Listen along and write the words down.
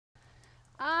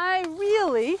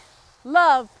really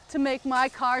love to make my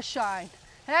car shine.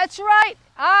 That's right,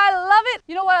 I love it.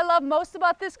 You know what I love most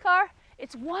about this car?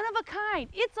 It's one of a kind.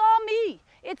 It's all me.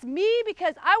 It's me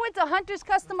because I went to Hunter's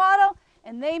Custom Auto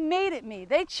and they made it me.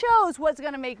 They chose what's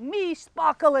gonna make me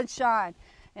sparkle and shine.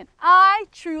 And I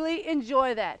truly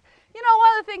enjoy that. You know,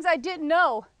 one of the things I didn't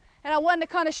know and I wanted to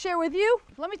kind of share with you,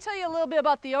 let me tell you a little bit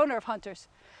about the owner of Hunter's.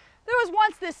 There was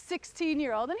once this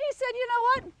 16-year-old and he said, you know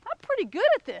what, I'm pretty good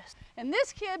at this. And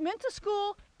this kid went to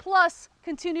school plus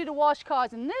continued to wash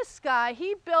cars. And this guy,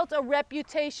 he built a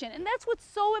reputation. And that's what's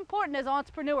so important as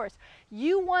entrepreneurs.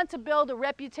 You want to build a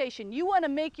reputation. You want to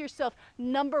make yourself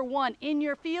 #1 in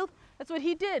your field. That's what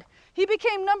he did. He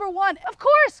became #1, of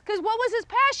course, because what was his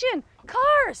passion?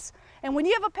 Cars. And when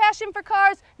you have a passion for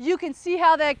cars, you can see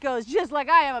how that goes, just like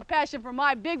I have a passion for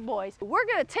my big boys. We're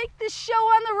gonna take this show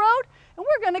on the road and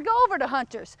we're gonna go over to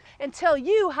Hunter's and tell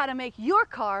you how to make your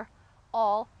car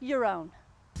all your own.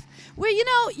 Well, you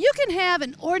know, you can have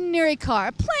an ordinary car,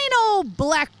 a plain old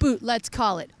black boot, let's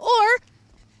call it, or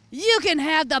you can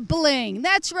have the bling.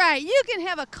 That's right. You can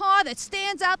have a car that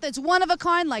stands out, that's one of a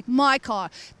kind, like my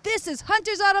car. This is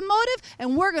Hunter's Automotive,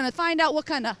 and we're going to find out what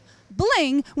kind of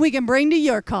bling we can bring to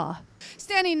your car.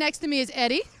 Standing next to me is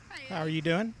Eddie. Hi, how are you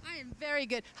doing? I am very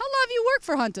good. How long have you worked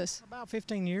for Hunter's? About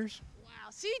 15 years. Wow.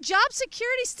 See, job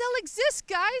security still exists,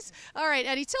 guys. All right,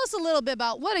 Eddie, tell us a little bit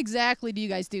about what exactly do you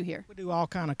guys do here? We do all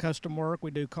kind of custom work.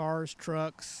 We do cars,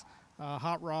 trucks,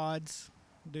 hot rods.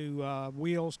 Do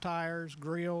wheels, tires,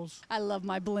 grills. I love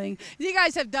my bling. You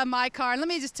guys have done my car, and let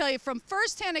me just tell you from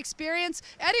firsthand experience,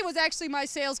 Eddie was actually my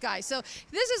sales guy. So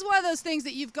this is one of those things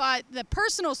that you've got the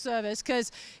personal service,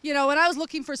 because, you know, when I was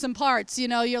looking for some parts, you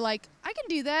know, you're like, I can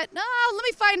do that. No, let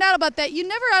me find out about that. You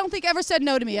never, I don't think, ever said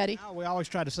no to me, Eddie. No, we always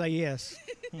try to say yes.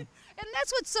 And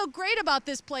that's what's so great about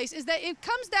this place is that it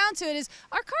comes down to it is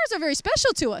our cars are very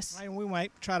special to us. And we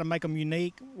might try to make them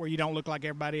unique where you don't look like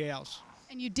everybody else.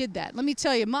 And you did that. Let me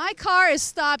tell you, my car has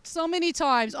stopped so many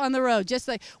times on the road, just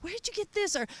like, where did you get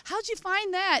this? Or how'd you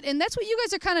find that? And that's what you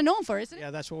guys are kind of known for, isn't it?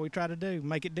 Yeah, that's what we try to do,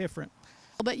 make it different.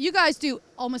 But you guys do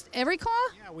almost every car?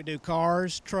 Yeah, we do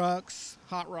cars, trucks,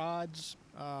 hot rods,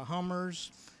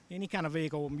 Hummers, any kind of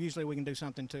vehicle. Usually we can do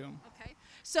something to them. Okay.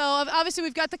 So obviously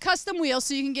we've got the custom wheels,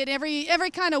 so you can get every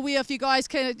kind of wheel. If you guys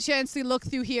can a chance to look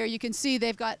through here, you can see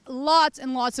they've got lots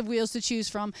and lots of wheels to choose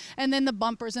from, and then the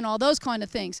bumpers and all those kind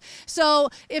of things. So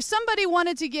if somebody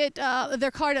wanted to get their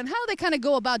car done, how do they kind of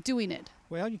go about doing it?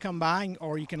 Well, you come by,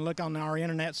 or you can look on our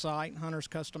internet site,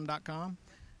 hunterscustom.com,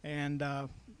 and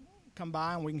come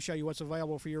by and we can show you what's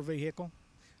available for your vehicle.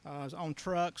 On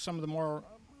trucks, some of the more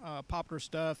popular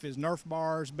stuff is Nerf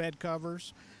bars, bed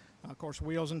covers, of course,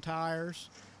 wheels and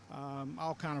tires,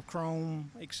 all kind of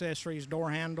chrome accessories, door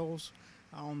handles.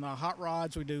 On the hot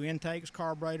rods, we do intakes,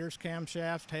 carburetors,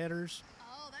 camshafts, headers.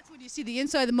 Oh, that's when you see the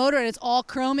inside of the motor and it's all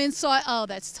chrome inside. Oh,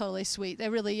 that's totally sweet.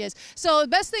 That really is. So the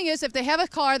best thing is if they have a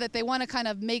car that they want to kind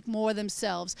of make more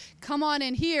themselves, come on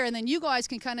in here and then you guys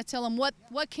can kind of tell them what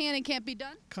can and can't be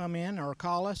done. Come in or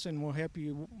call us and we'll help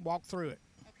you walk through it.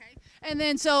 And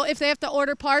then, so if they have to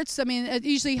order parts, I mean,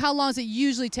 usually, how long does it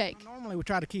usually take? Normally, we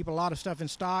try to keep a lot of stuff in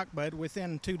stock, but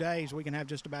within 2 days, we can have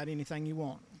just about anything you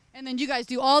want. And then you guys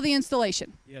do all the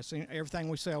installation? Yes, everything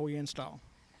we sell, we install.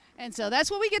 And so that's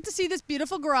what we get to see this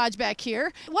beautiful garage back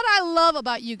here. What I love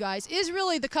about you guys is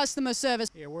really the customer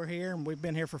service. Yeah, we're here, and we've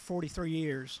been here for 43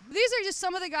 years. These are just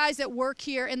some of the guys that work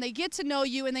here, and they get to know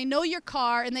you, and they know your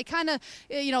car, and they kind of,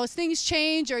 you know, as things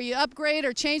change or you upgrade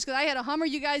or change, because I had a Hummer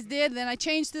you guys did, and then I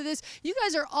changed to this. You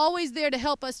guys are always there to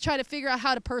help us try to figure out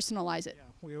how to personalize it. Yeah,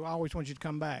 we always want you to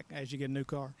come back as you get a new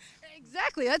car.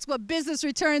 Exactly. That's what business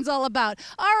return's all about.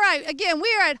 All right. Again,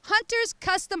 we are at Hunter's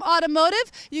Custom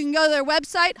Automotive. You can go to their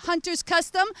website,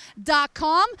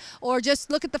 hunterscustom.com, or just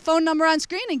look at the phone number on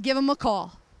screen and give them a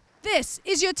call. This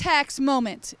is your tax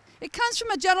moment. It comes from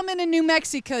a gentleman in New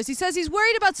Mexico. He says he's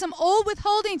worried about some old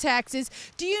withholding taxes.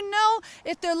 Do you know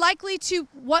if they're likely to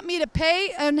want me to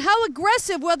pay? And how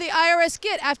aggressive will the IRS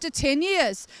get after 10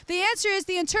 years? The answer is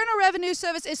the Internal Revenue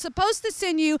Service is supposed to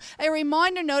send you a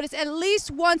reminder notice at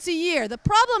least once a year. The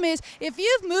problem is if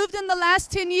you've moved in the last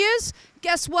 10 years,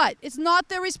 guess what? It's not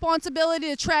their responsibility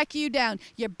to track you down.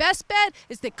 Your best bet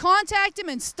is to contact them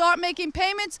and start making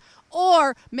payments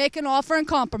or make an offer and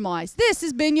compromise. This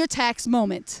has been your tax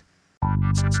moment.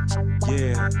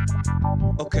 Yeah.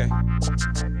 Okay.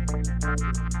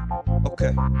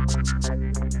 Okay.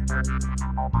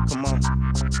 Come on.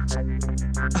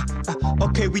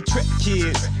 Okay, we trip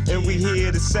kids, and we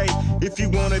here to say, if you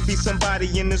wanna be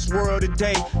somebody in this world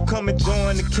today, come and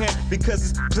join the camp,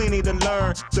 because it's plenty to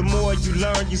learn. The more you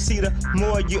learn, you see, the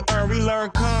more you earn. We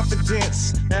learn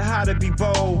confidence and how to be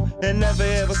bold, and never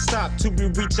ever stop till we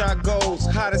reach our goals.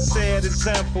 How to set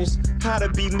examples, how to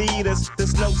be leaders.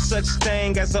 There's no such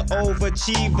thing as an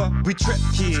overachiever. We trip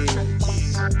kids.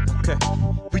 Okay,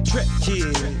 we trip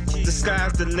kids. The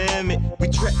sky's the limit. We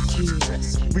trip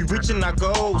kids. We reaching our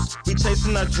goals. We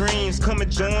chasing our dreams. Come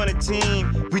and join the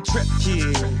team. We trip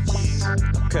kids.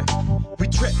 Okay, we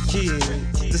trip kids.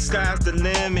 The sky's the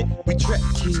limit. We trip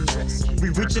kids. We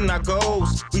reaching our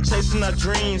goals. We chasing our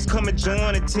dreams. Come and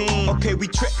join the team. Okay, we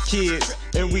trip kids,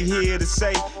 and we here to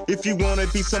say, if you wanna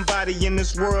be somebody in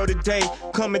this world today,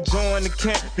 come and join the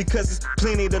camp, because it's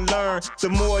plenty to learn. The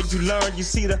more you learn, you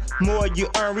see, the more you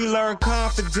earn. We learn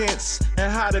confidence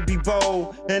and how to be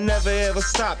bold, and never ever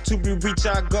stop till we reach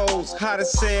our goals. How to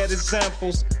set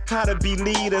examples, how to be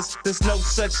leaders. There's no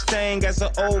such thing as an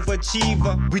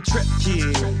overachiever. We trip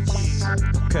kids.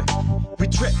 Okay, we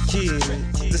trip kids.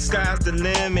 The sky's the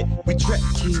limit. We trip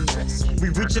kids. We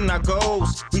reaching our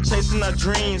goals. We chasing our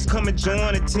dreams. Come and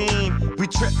join the team. We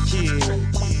trip kids.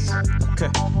 Okay,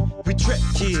 we trip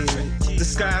kids. The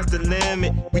sky's the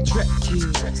limit. We trip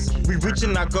kids. We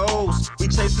reaching our goals. We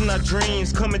chasing our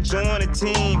dreams. Come and join the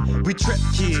team. We trip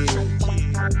kids.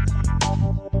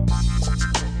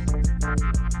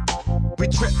 We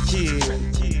trip kids.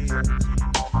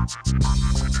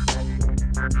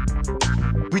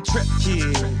 We trip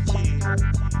kids.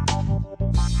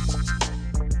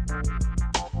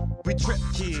 We trip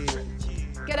kids.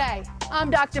 G'day, I'm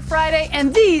Dr. Friday,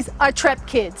 and these are Trep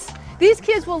Kids. These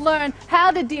kids will learn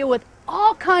how to deal with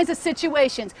all kinds of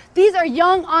situations. These are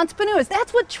young entrepreneurs.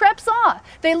 That's what Treps are.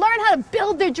 They learn how to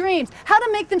build their dreams, how to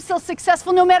make themselves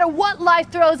successful no matter what life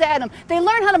throws at them. They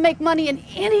learn how to make money in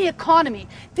any economy.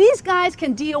 These guys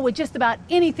can deal with just about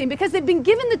anything because they've been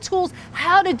given the tools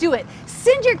how to do it.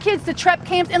 Send your kids to Trep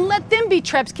camps and let them be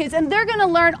Treps kids, and they're going to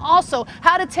learn also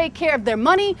how to take care of their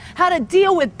money, how to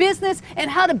deal with business,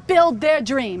 and how to build their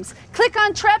dreams. Click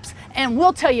on Treps and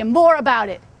we'll tell you more about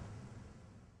it.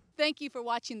 Thank you for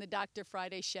watching the Dr.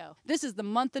 Friday Show. This is the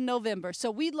month of November,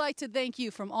 so we'd like to thank you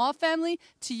from our family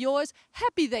to yours.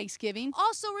 Happy Thanksgiving.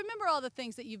 Also, remember all the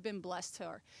things that you've been blessed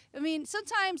for. I mean,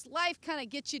 sometimes life kind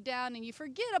of gets you down and you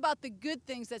forget about the good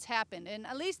things that's happened. And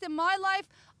at least in my life,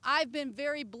 I've been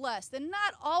very blessed, and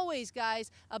not always, guys,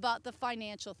 about the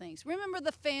financial things. Remember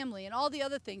the family and all the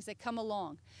other things that come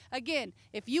along. Again,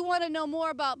 if you want to know more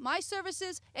about my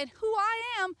services and who I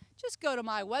am, just go to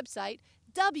my website,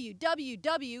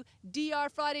 www.drfriday.com.